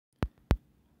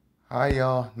Hi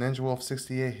y'all, Ninja Wolf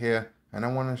 68 here, and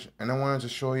I wanted to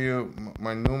show you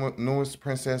my newest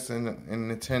princess in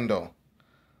Nintendo.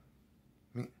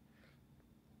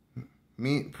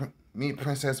 Meet, meet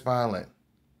Princess Violet.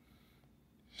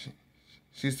 She,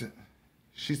 she's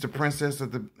the princess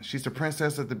of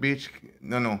the beach.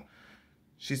 No,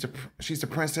 she's the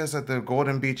princess of the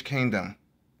Golden Beach Kingdom.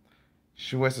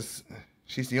 She's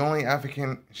the only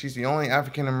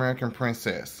African American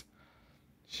princess.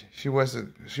 She wears a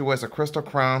crystal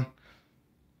crown.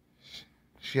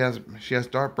 She has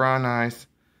dark brown eyes.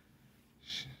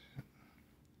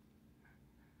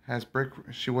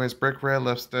 She wears brick red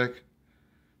lipstick.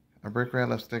 A brick red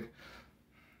lipstick.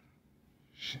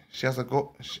 She wears a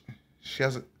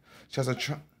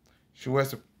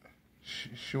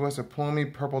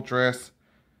plumey purple dress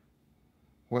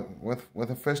with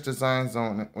a fish designs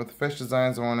on it.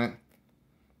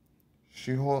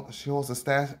 She holds a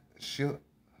staff.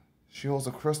 She holds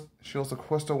a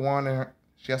crystal wand in her.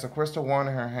 She has a crystal wand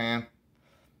in her hand,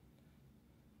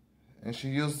 and she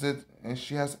uses it. And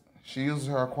she uses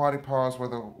her aquatic powers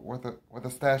with a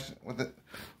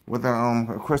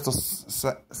crystal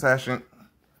session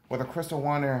with a crystal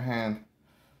wand in her hand.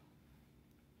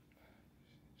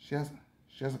 She has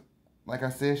like I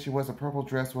said, she wears a purple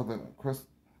dress with a crystal.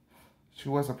 She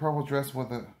wears a purple dress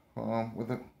with a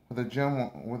gem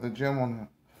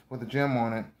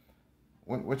on it,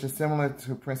 which is similar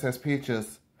to Princess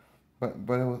Peach's, but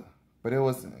it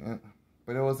was in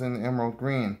emerald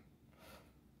green.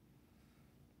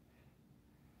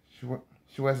 She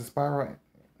wears a spiral.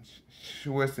 She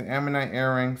wears the ammonite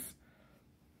earrings.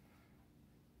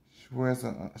 She wears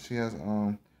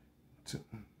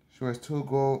two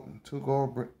gold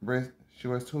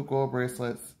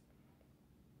bracelets.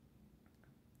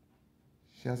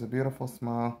 She has a beautiful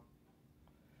smile.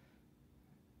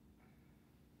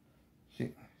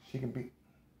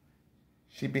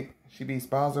 She beats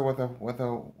Bowser with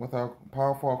her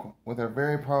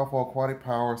very powerful aquatic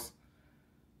powers.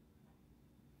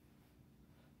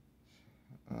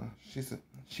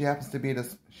 She happens to be the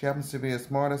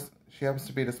smartest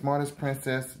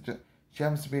princess. She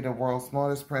happens to be the world's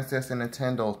smartest princess in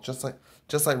Nintendo, just like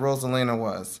Rosalina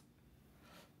was.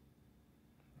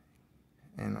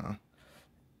 And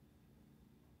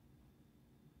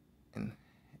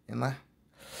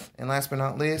last but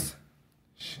not least,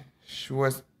 she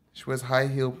wears high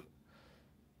heel.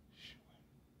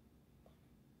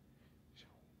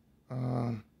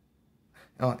 And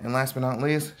last but not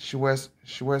least, she wears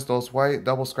those white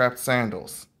double scrapped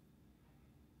sandals.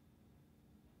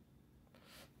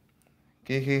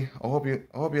 Kiki, I hope you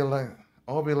like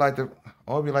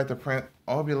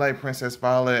Princess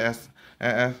Violet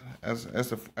as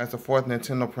the fourth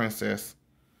Nintendo princess.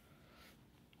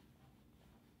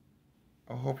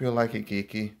 I hope you like it,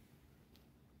 Geeky.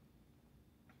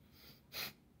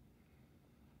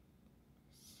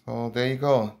 So there you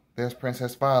go. There's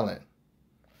Princess Violet.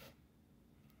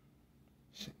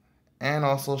 And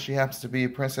also, she happens to be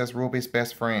Princess Ruby's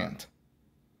best friend.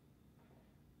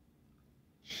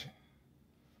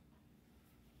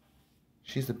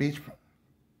 She's the beach.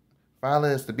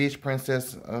 Violet is the beach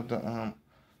princess of the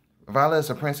Violet is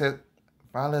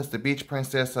the beach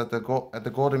princess of the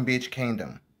Golden Beach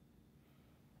Kingdom.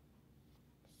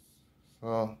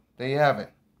 So there you have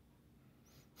it.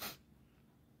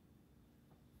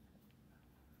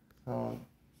 So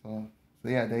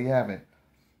yeah, there you have it.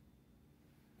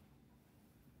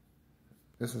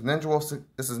 This is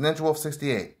Ninja Wolf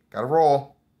 68. Gotta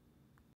roll.